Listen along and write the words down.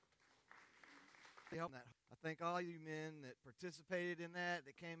helping that. I thank all you men that participated in that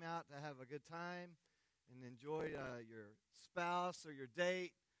came out to have a good time and enjoyed your spouse or your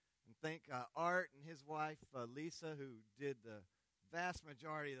date. And thank Art and his wife, Lisa, who did the vast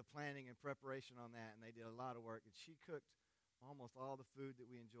majority of the planning and preparation on that, and they did a lot of work. And she cooked almost all the food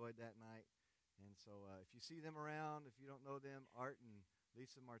that we enjoyed that night. And so if you see them around, if you don't know them, Art and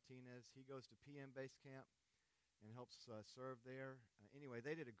Lisa Martinez, he goes to PM Base Camp and helps serve there. Anyway,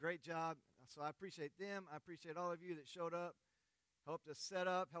 they did a great job, so I appreciate them. I appreciate all of you that showed up, helped us set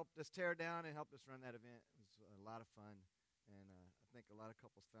up, helped us tear down, and helped us run that event. It was a lot of fun, and I think a lot of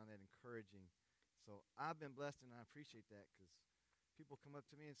couples found that encouraging. So I've been blessed, and I appreciate that because people come up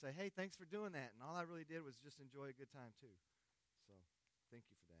to me and say, hey, thanks for doing that, and all I really did was just enjoy a good time too. So thank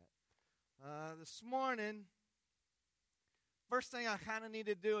you for that. This morning, first thing I kind of need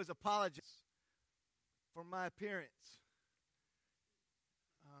to do is apologize for my appearance.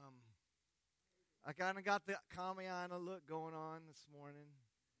 I kind of got the Kamiana look going on this morning.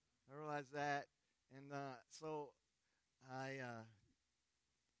 I realized that. And so I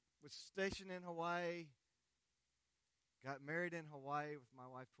was stationed in Hawaii, got married in Hawaii with my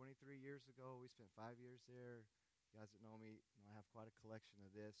wife 23 years ago. We spent 5 years there. You guys that know me know I have quite a collection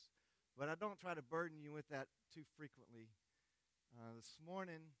of this. But I don't try to burden you with that too frequently. This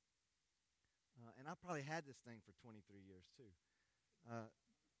morning, and I probably had this thing for 23 years too.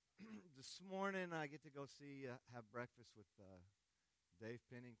 This morning I get to go have breakfast with Dave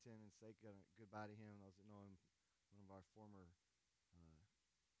Pennington and say goodbye to him. Those that know him, one of our former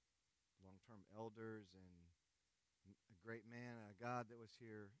long-term elders and a great man, a God that was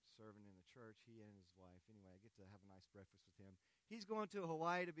here serving in the church, he and his wife. Anyway, I get to have a nice breakfast with him. He's going to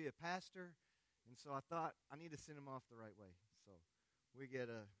Hawaii to be a pastor, and so I thought I need to send him off the right way. So we get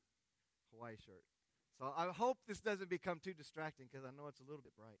a Hawaii shirt. So I hope this doesn't become too distracting because I know it's a little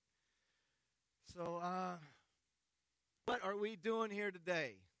bit bright. So what are we doing here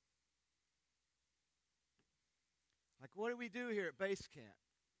today? Like, what do we do here at Base Camp?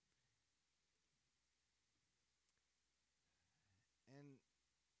 And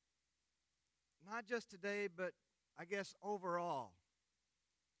not just today, but I guess overall.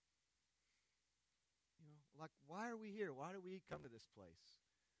 You know, like, why are we here? Why do we come to this place?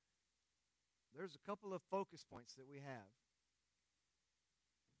 There's a couple of focus points that we have.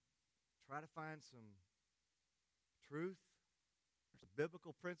 Try to find some truth, some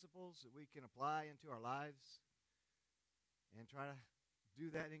biblical principles that we can apply into our lives, and try to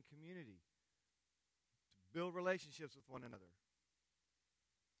do that in community, to build relationships with one another.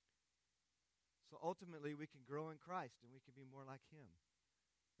 So ultimately, we can grow in Christ, and we can be more like Him.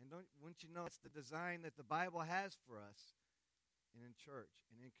 And wouldn't you know, it's the design that the Bible has for us, and in church,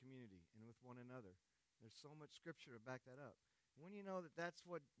 and in community, and with one another. There's so much scripture to back that up. When you know that that's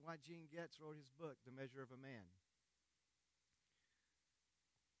why Gene Getz wrote his book, The Measure of a Man.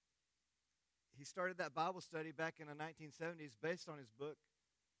 He started that Bible study back in the 1970s based on his book.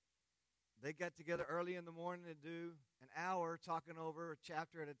 They got together early in the morning to do an hour talking over a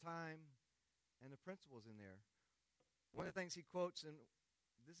chapter at a time and the principles in there. One of the things he quotes, and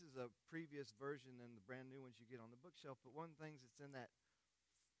this is a previous version than the brand new ones you get on the bookshelf, but one of the things that's in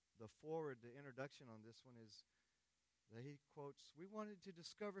the forward, the introduction on this one is that he quotes, we wanted to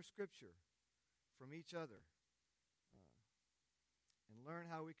discover Scripture from each other and learn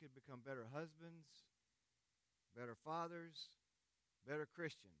how we could become better husbands, better fathers, better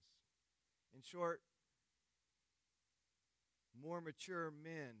Christians. In short, more mature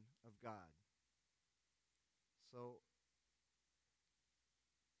men of God. So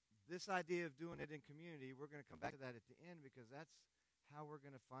this idea of doing it in community, we're going to come back to that at the end because that's how we're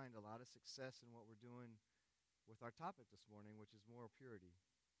going to find a lot of success in what we're doing with our topic this morning, which is moral purity.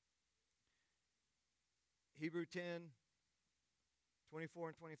 Hebrew 10, 24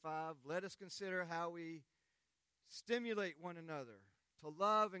 and 25, let us consider how we stimulate one another to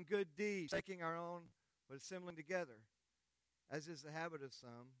love and good deeds, taking our own, but assembling together, as is the habit of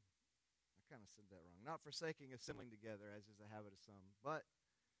some. I kind of said that wrong. Not forsaking assembling together, as is the habit of some, but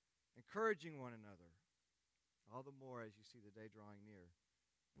encouraging one another, all the more as you see the day drawing near.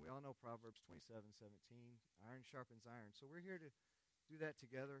 We all know Proverbs 27:17, iron sharpens iron. So we're here to do that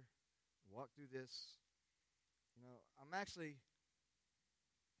together, walk through this. You know, I'm actually,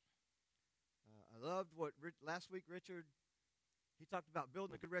 I loved what last week Richard, he talked about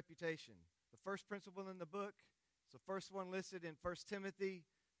building a good reputation. The first principle in the book, it's the first one listed in 1 Timothy.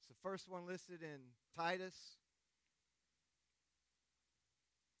 It's the first one listed in Titus.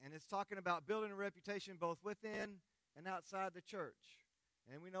 And it's talking about building a reputation both within and outside the church.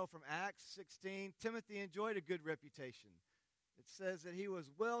 And we know from Acts 16, Timothy enjoyed a good reputation. It says that he was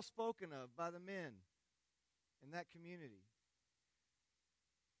well spoken of by the men in that community.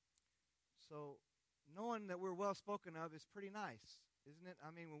 So knowing that we're well spoken of is pretty nice, isn't it? I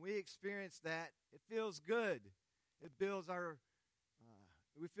mean, when we experience that, it feels good. It builds our,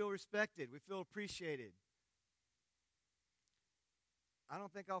 we feel respected. We feel appreciated. I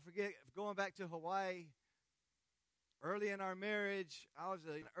don't think I'll forget going back to Hawaii. Early in our marriage, I was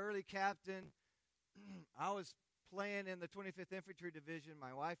an early captain. I was playing in the 25th Infantry Division.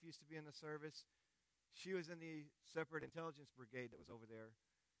 My wife used to be in the service. She was in the separate intelligence brigade that was over there.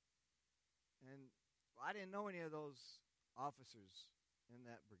 And I didn't know any of those officers in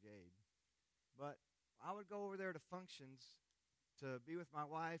that brigade. But I would go over there to functions to be with my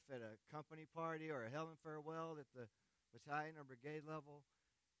wife at a company party or a hail and farewell at the battalion or brigade level.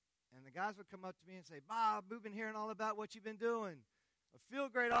 And the guys would come up to me and say, "Bob, we've been hearing all about what you've been doing." The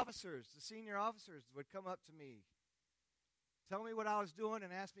field grade officers, the senior officers, would come up to me, tell me what I was doing,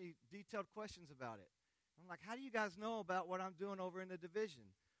 and ask me detailed questions about it. I'm like, "How do you guys know about what I'm doing over in the division?"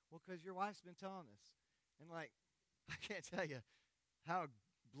 "Well, because your wife's been telling us." And like, I can't tell you how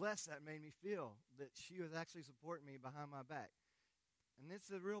blessed that made me feel, that she was actually supporting me behind my back. And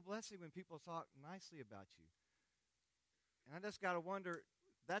it's a real blessing when people talk nicely about you. And I just got to wonder,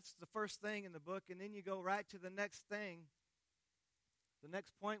 that's the first thing in the book, and then you go right to the next thing, the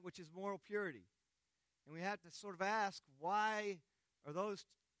next point, which is moral purity. And we have to sort of ask, why are those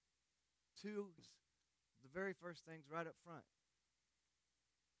two the very first things right up front?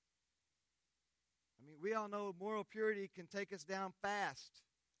 I mean, we all know moral purity can take us down fast.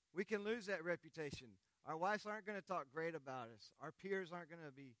 We can lose that reputation. Our wives aren't going to talk great about us. Our peers aren't going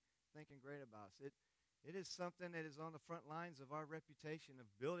to be thinking great about us. It is something that is on the front lines of our reputation, of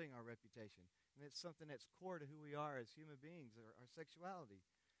building our reputation. And it's something that's core to who we are as human beings, our sexuality.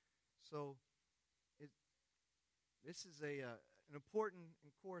 So this is an important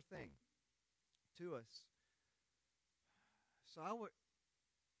and core thing to us. So I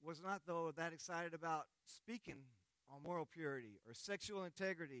was not, though, that excited about speaking on moral purity or sexual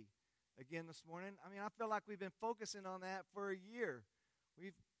integrity again this morning. I mean, I feel like we've been focusing on that for a year.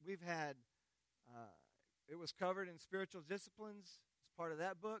 We've had, it was covered in spiritual disciplines as part of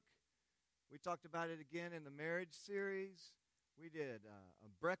that book. We talked about it again in the marriage series. We did a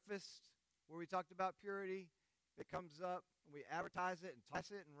breakfast where we talked about purity. It comes up, we advertise it and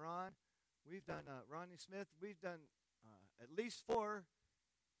toss it, and we've done, Ronnie Smith, we've done at least 4,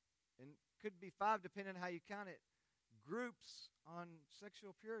 and could be 5 depending on how you count it, groups on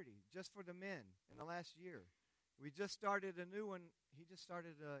sexual purity just for the men in the last year. We just started a new one. He just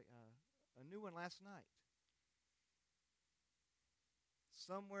started a new one last night.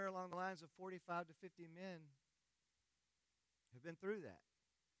 Somewhere along the lines of 45 to 50 men have been through that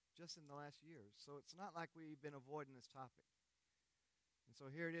just in the last year. So it's not like we've been avoiding this topic. And so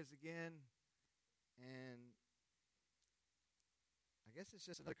here it is again, and I guess it's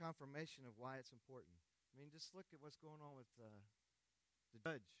just another confirmation of why it's important. I mean, just look at what's going on with the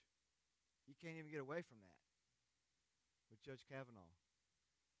judge. You can't even get away from that with Judge Kavanaugh.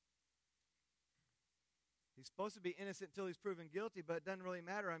 He's supposed to be innocent until he's proven guilty, but it doesn't really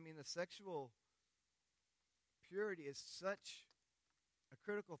matter. I mean, the sexual purity is such a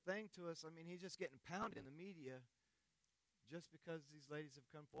critical thing to us. I mean, he's just getting pounded in the media just because these ladies have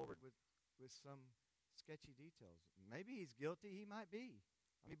come forward with some sketchy details. Maybe he's guilty. He might be.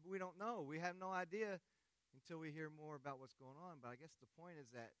 I mean, we don't know. We have no idea until we hear more about what's going on. But I guess the point is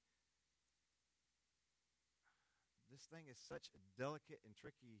that this thing is such a delicate and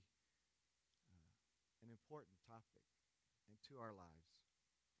tricky and important topic into our lives.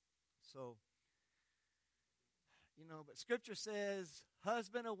 So, but Scripture says,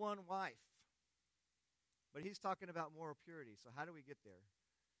 husband of one wife. But he's talking about moral purity. So how do we get there?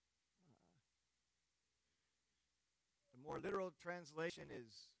 The more literal translation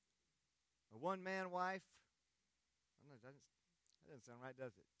is a one-man wife. I don't know, that doesn't sound right,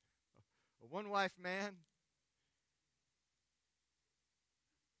 does it? A one-wife man.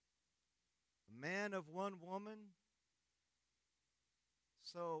 A man of one woman.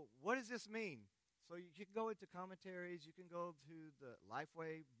 So what does this mean? So you can go into commentaries. You can go to the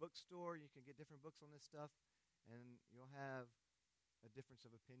Lifeway bookstore. You can get different books on this stuff. And you'll have a difference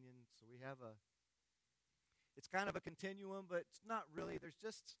of opinion. So we have it's kind of a continuum, but it's not really. There's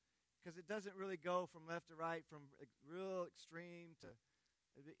just, because it doesn't really go from left to right, from real extreme to,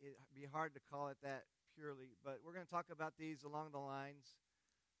 it'd be hard to call it that purely. But we're going to talk about these along the lines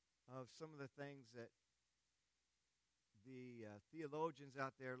of some of the things that the theologians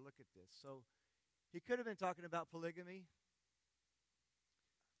out there look at this. So he could have been talking about polygamy.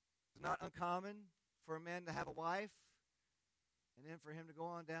 It's not uncommon for a man to have a wife. and then for him to go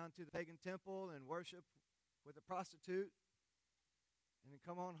on down to the pagan temple and worship with a prostitute, and then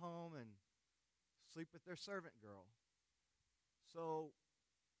come on home and sleep with their servant girl. So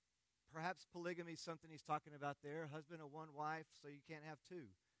perhaps polygamy is something he's talking about there. Husband of one wife, so you can't have two.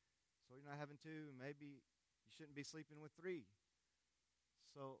 So you're not having two. Maybe you shouldn't be sleeping with three.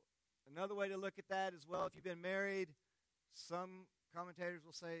 So another way to look at that as well, if you've been married, some commentators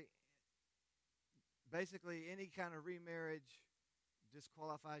will say basically any kind of remarriage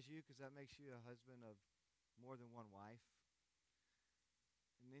disqualifies you because that makes you a husband of more than one wife.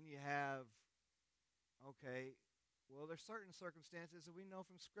 And then you have, okay, well, there's certain circumstances that we know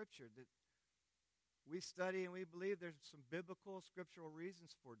from Scripture that we study and we believe there's some biblical, scriptural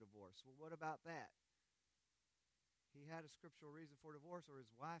reasons for divorce. Well, what about that? He had a scriptural reason for divorce, or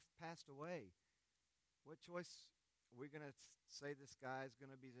his wife passed away. What choice are we going to say this guy is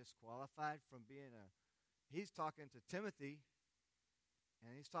going to be disqualified from being a... He's talking to Timothy,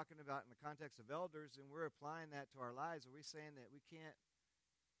 and he's talking about in the context of elders, and we're applying that to our lives. Are we saying that we can't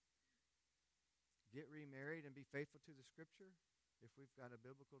get remarried and be faithful to the Scripture if we've got a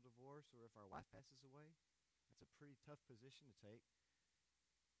biblical divorce or if our wife passes away? That's a pretty tough position to take.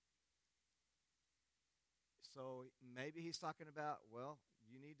 So maybe he's talking about, well,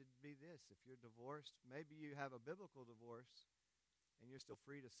 you need to be this. If you're divorced, maybe you have a biblical divorce and you're still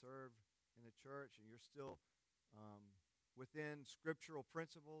free to serve in the church and you're still within scriptural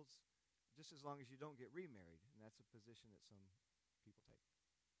principles, just as long as you don't get remarried. And that's a position that some people take.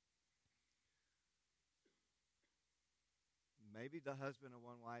 Maybe the husband of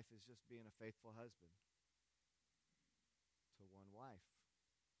one wife is just being a faithful husband to one wife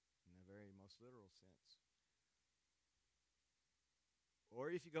in the very most literal sense. Or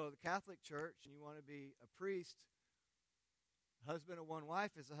if you go to the Catholic Church and you want to be a priest, husband of one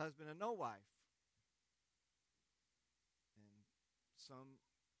wife is a husband of no wife. And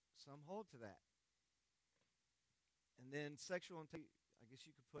some hold to that. And then sexual integrity, I guess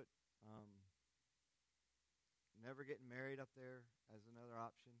you could put never getting married up there as another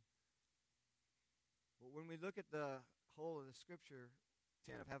option. But when we look at the whole of the Scripture,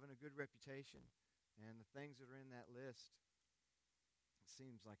 of having a good reputation and the things that are in that list, it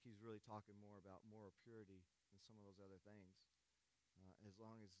seems like he's really talking more about moral purity than some of those other things. As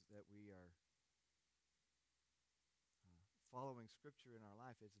long as that we are following Scripture in our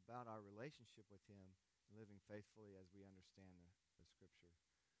life, it's about our relationship with him and living faithfully as we understand the Scripture.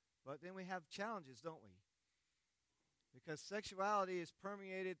 But then we have challenges, don't we? Because sexuality is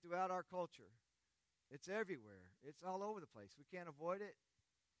permeated throughout our culture. It's everywhere. It's all over the place. We can't avoid it.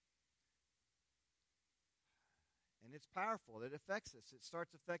 And it's powerful. It affects us. It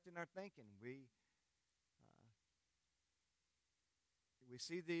starts affecting our thinking. We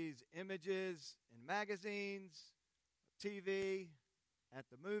see these images in magazines, TV, at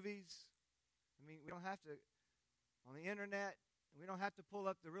the movies. I mean, we don't have to, on the internet, we don't have to pull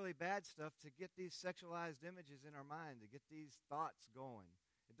up the really bad stuff to get these sexualized images in our mind, to get these thoughts going.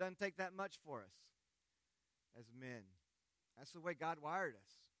 It doesn't take that much for us as men. That's the way God wired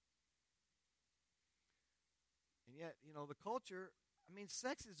us. And yet, the culture,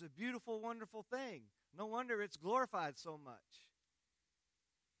 sex is a beautiful, wonderful thing. No wonder it's glorified so much.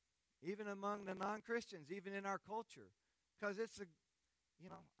 Even among the non-Christians, even in our culture. Because it's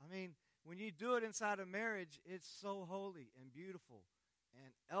when you do it inside of marriage, it's so holy and beautiful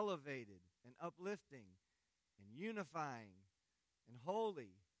and elevated and uplifting and unifying and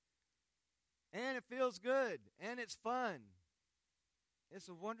holy. And it feels good and it's fun. It's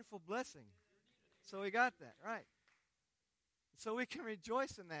a wonderful blessing. So we got that, right. So we can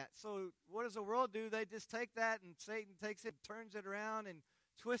rejoice in that. So what does the world do? They just take that, and Satan takes it, turns it around, and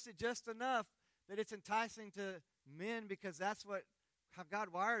twists it just enough that it's enticing to men, because that's how God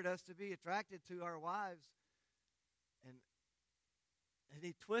wired us, to be attracted to our wives. And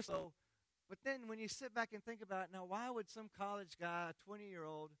he twists it. But then when you sit back and think about it, now why would some college guy, a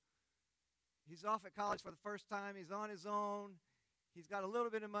 20-year-old, he's off at college for the first time, he's on his own, he's got a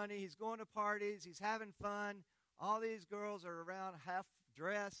little bit of money, he's going to parties, he's having fun, all these girls are around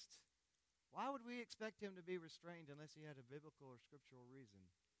half-dressed. Why would we expect him to be restrained unless he had a biblical or scriptural reason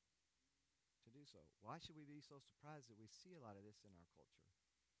to do so? Why should we be so surprised that we see a lot of this in our culture?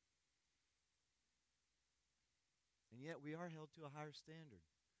 And yet we are held to a higher standard.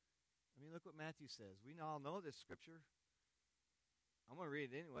 Look what Matthew says. We all know this scripture. I'm going to read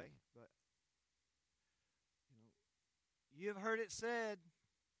it anyway, but you have heard it said,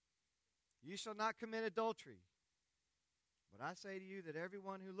 you shall not commit adultery. But I say to you that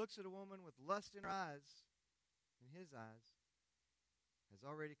everyone who looks at a woman with lust in her eyes, in his eyes, has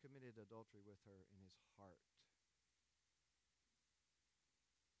already committed adultery with her in his heart.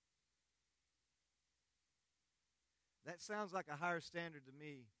 That sounds like a higher standard to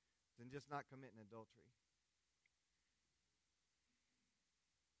me than just not committing adultery.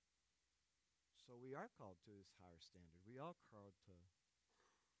 So we are called to this higher standard. We are called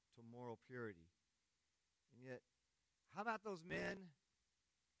to moral purity. And yet, how about those men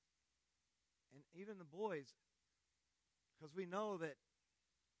and even the boys? Because we know that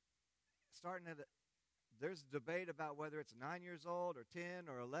there's debate about whether it's 9 years old or 10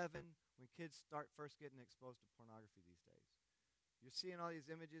 or 11 when kids start first getting exposed to pornography these days. You're seeing all these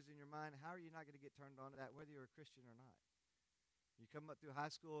images in your mind. How are you not going to get turned on to that, whether you're a Christian or not? You come up through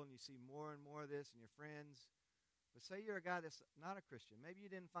high school and you see more and more of this in your friends. But say you're a guy that's not a Christian. Maybe you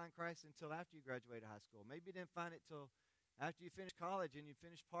didn't find Christ until after you graduated high school. Maybe you didn't find it till after you finished college and you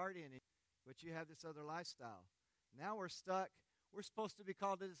finished partying, but you have this other lifestyle. Now we're stuck. We're supposed to be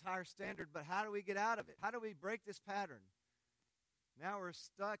called to this higher standard, but how do we get out of it? How do we break this pattern? Now we're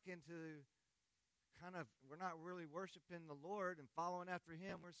stuck into we're not really worshiping the Lord and following after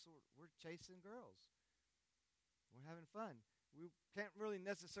Him. We're chasing girls. We're having fun. We can't really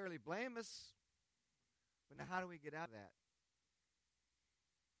necessarily blame us, but now how do we get out of that?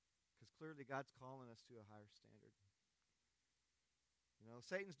 Because clearly God's calling us to a higher standard. You know,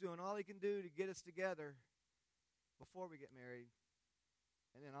 Satan's doing all he can do to get us together before we get married,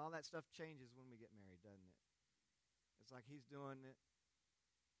 and then all that stuff changes when we get married, doesn't it? It's like he's doing it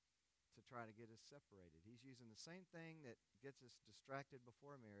to try to get us separated. He's using the same thing that gets us distracted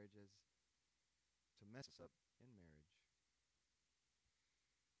before marriage as to mess us up in marriage.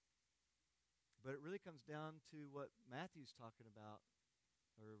 But it really comes down to what Matthew's talking about,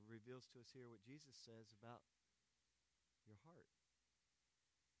 or reveals to us here what Jesus says about your heart.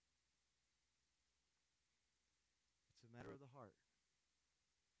 It's a matter of the heart.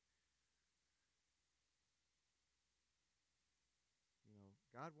 You know,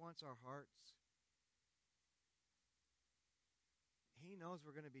 God wants our hearts. He knows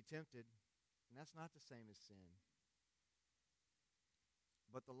we're going to be tempted, and that's not the same as sin.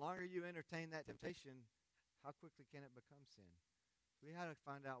 But the longer you entertain that temptation, how quickly can it become sin? We had to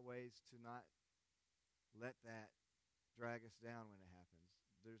find out ways to not let that drag us down when it happens.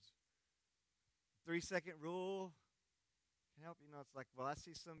 There's 3-second rule. Can help you know. It's like, well, I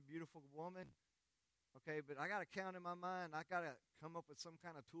see some beautiful woman. Okay, but I got to count in my mind. I got to come up with some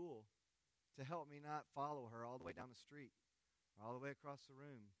kind of tool to help me not follow her all the way down the street, or all the way across the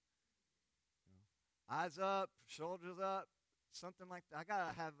room. You know, eyes up, shoulders up. Something like that. I got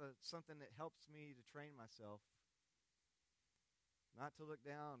to have something that helps me to train myself not to look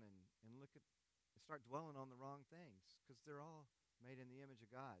down and start dwelling on the wrong things, because they're all made in the image of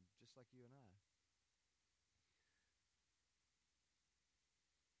God, just like you and I.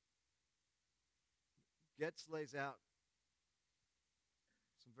 Getz lays out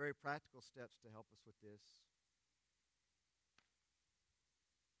some very practical steps to help us with this.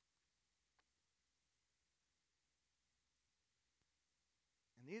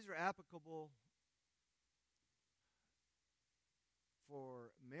 And these are applicable for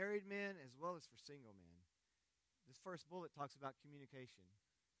married men as well as for single men. This first bullet talks about communication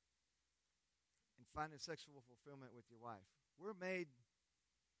and finding sexual fulfillment with your wife. We're made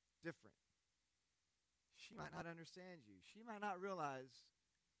different. She might not understand you. She might not realize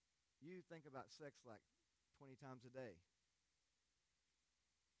you think about sex like 20 times a day.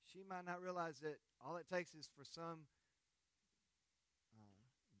 She might not realize that all it takes is for some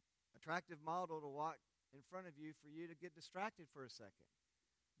attractive model to walk in front of you for you to get distracted for a second,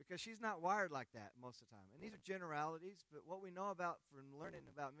 because she's not wired like that most of the time. And these are generalities, but what we know about from learning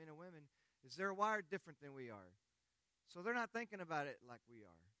about men and women is they're wired different than we are. So they're not thinking about it like we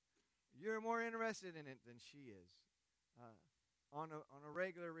are. You're more interested in it than she is on a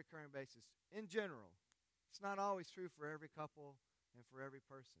regular, recurring basis. In general, it's not always true for every couple and for every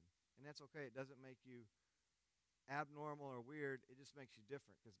person, and that's okay. It doesn't make you abnormal or weird. It just makes you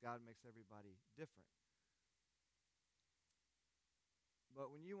different, because God makes everybody different.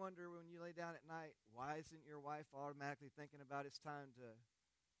 But when you wonder, when you lay down at night, why isn't your wife automatically thinking about it's time to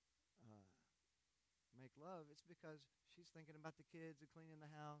make love? It's because she's thinking about the kids and cleaning the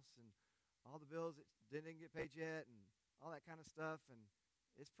house and all the bills that didn't get paid yet and all that kind of stuff. And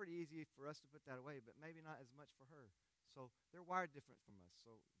it's pretty easy for us to put that away, but maybe not as much for her. So they're wired different from us.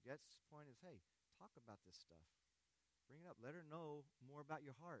 So Getz's point is, hey, talk about this stuff. Bring it up. Let her know more about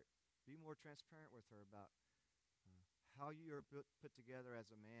your heart. Be more transparent with her about how you are put together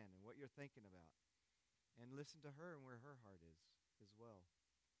as a man and what you're thinking about. And listen to her and where her heart is as well.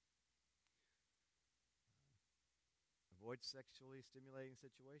 Avoid sexually stimulating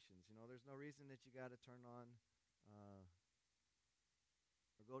situations. You know, there's no reason that you got to turn on or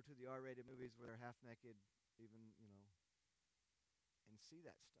go to the R-rated movies where they're half naked even, and see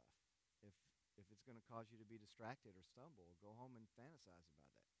that stuff. If if it's going to cause you to be distracted or stumble, go home and fantasize about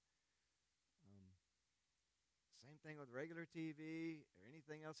that. Um, Same thing with regular TV or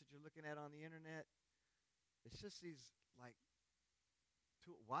anything else that you're looking at on the internet. It's just these, like,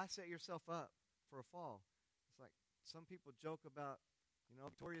 why set yourself up for a fall? It's like some people joke about,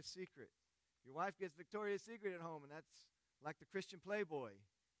 Victoria's Secret. Your wife gets Victoria's Secret at home, and that's like the Christian Playboy.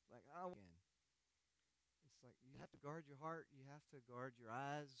 Like, oh, again. It's like you have to guard your heart. You have to guard your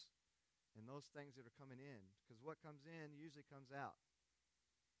eyes and those things that are coming in, because what comes in usually comes out.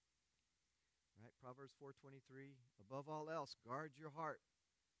 Right? Proverbs 4:23. Above all else, guard your heart,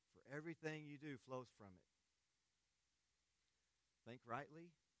 for everything you do flows from it. Think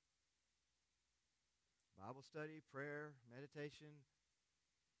rightly. Bible study, prayer, meditation,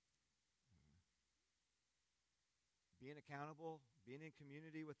 being accountable, being in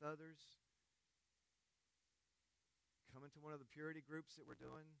community with others, coming to one of the purity groups that we're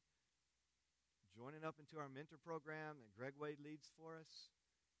doing, joining up into our mentor program that Greg Wade leads for us,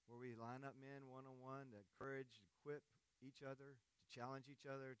 where we line up men one-on-one to encourage, equip each other, to challenge each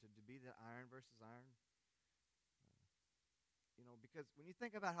other, to be the iron versus iron. Because when you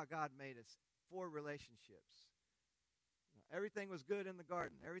think about how God made us for relationships, everything was good in the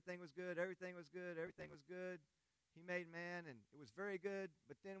garden. Everything was good. Everything was good. Everything was good. He made man, and it was very good.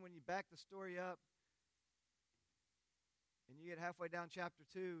 But then when you back the story up, and you get halfway down chapter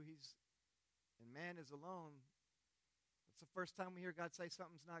 2, and man is alone. It's the first time we hear God say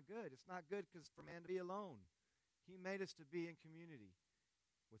something's not good. It's not good because for man to be alone. He made us to be in community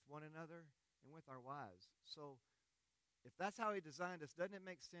with one another and with our wives. So if that's how he designed us, doesn't it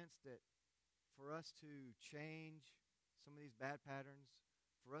make sense that for us to change some of these bad patterns,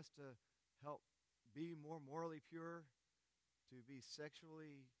 for us to help be more morally pure, to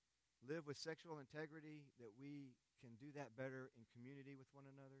live with sexual integrity, that we can do that better in community with one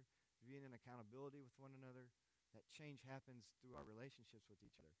another, being in accountability with one another? That change happens through our relationships with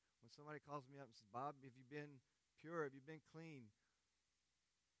each other. When somebody calls me up and says, Bob, have you been pure? Have you been clean?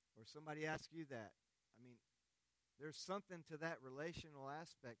 Or somebody asks you that. There's something to that relational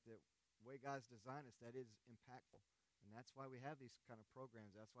aspect that the way God's designed us that is impactful. And that's why we have these kind of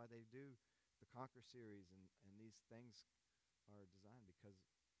programs. That's why they do the Conquer series, and these things are designed, because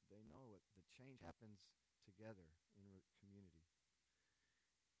they know the change happens together in a community.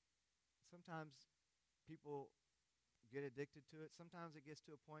 Sometimes people get addicted to it. Sometimes it gets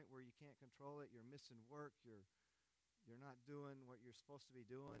to a point where you can't control it. You're missing work. You're not doing what you're supposed to be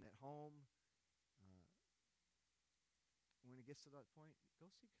doing at home. When it gets to that point, go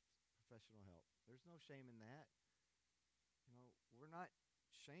seek professional help. There's no shame in that. We're not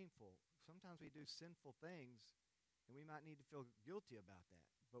shameful. Sometimes we do sinful things, and we might need to feel guilty about that.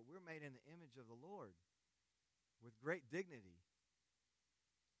 But we're made in the image of the Lord with great dignity.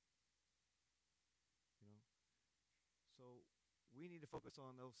 So we need to focus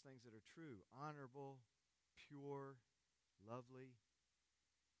on those things that are true, honorable, pure, lovely,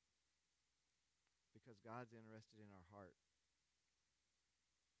 because God's interested in our heart.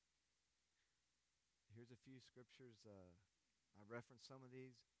 Here's a few scriptures. I referenced some of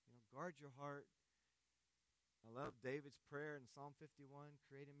these. Guard your heart. I love David's prayer in Psalm 51,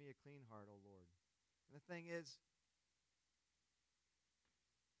 create in me a clean heart, O Lord. And the thing is,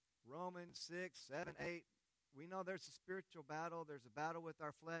 Romans 6, 7, 8, we know there's a spiritual battle. There's a battle with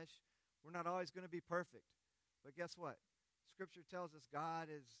our flesh. We're not always going to be perfect. But guess what? Scripture tells us God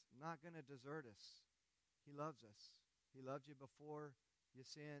is not going to desert us. He loves us. He loved you before you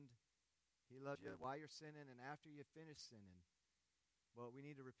sinned. He loves you while you're sinning and after you finish sinning. But we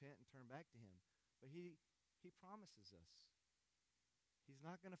need to repent and turn back to him. But he promises us. He's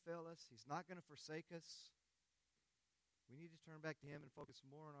not going to fail us. He's not going to forsake us. We need to turn back to him and focus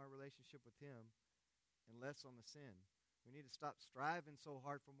more on our relationship with him and less on the sin. We need to stop striving so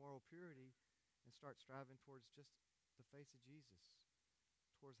hard for moral purity and start striving towards just the face of Jesus,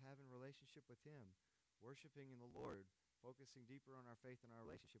 towards having a relationship with him, worshiping in the Lord, focusing deeper on our faith and our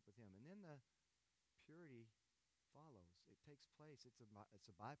relationship with him. And then the purity follows. It takes place. It's a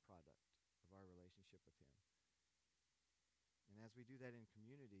byproduct of our relationship with him. And as we do that in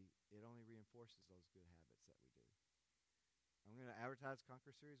community, it only reinforces those good habits that we do. I'm going to advertise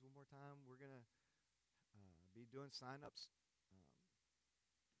Conquer Series one more time. We're going to be doing sign-ups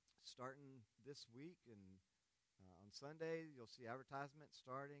starting this week, and on Sunday you'll see advertisements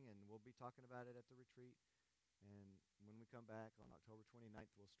starting, and we'll be talking about it at the retreat. And when we come back on October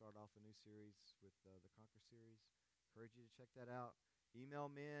 29th, we'll start off a new series with the Conquer Series. Encourage you to check that out. Email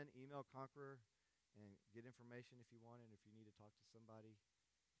men, email Conqueror, and get information if you want it. If you need to talk to somebody,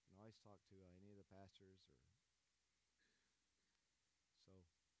 you can always talk to any of the pastors, or so.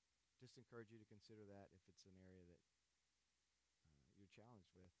 Just encourage you to consider that if it's an area that you're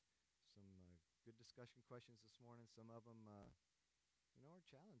challenged with. Some good discussion questions this morning. Some of them, are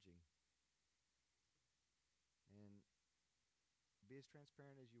challenging. And be as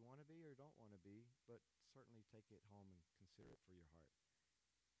transparent as you want to be or don't want to be, but certainly take it home and consider it for your heart.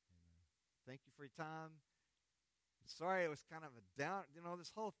 And thank you for your time. Sorry, it was kind of a down.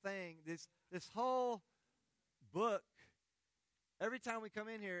 This whole thing, this whole book. Every time we come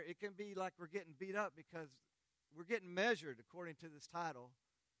in here, it can be like we're getting beat up because we're getting measured according to this title.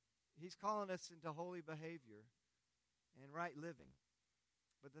 He's calling us into holy behavior and right living.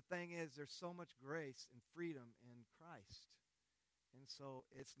 But the thing is, there's so much grace and freedom in Christ. And so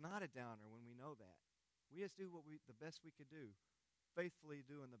it's not a downer when we know that. We just do the best we could do, faithfully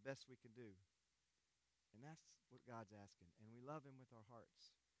doing the best we can do. And that's what God's asking. And we love him with our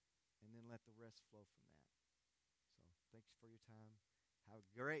hearts. And then let the rest flow from that. So thanks for your time. Have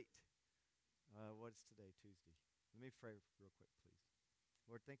a great, what is today, Tuesday? Let me pray real quick, please.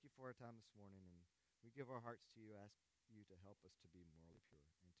 Lord, thank you for our time this morning. And we give our hearts to you, ask you to help us to be morally pure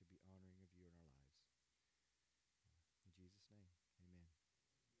and to be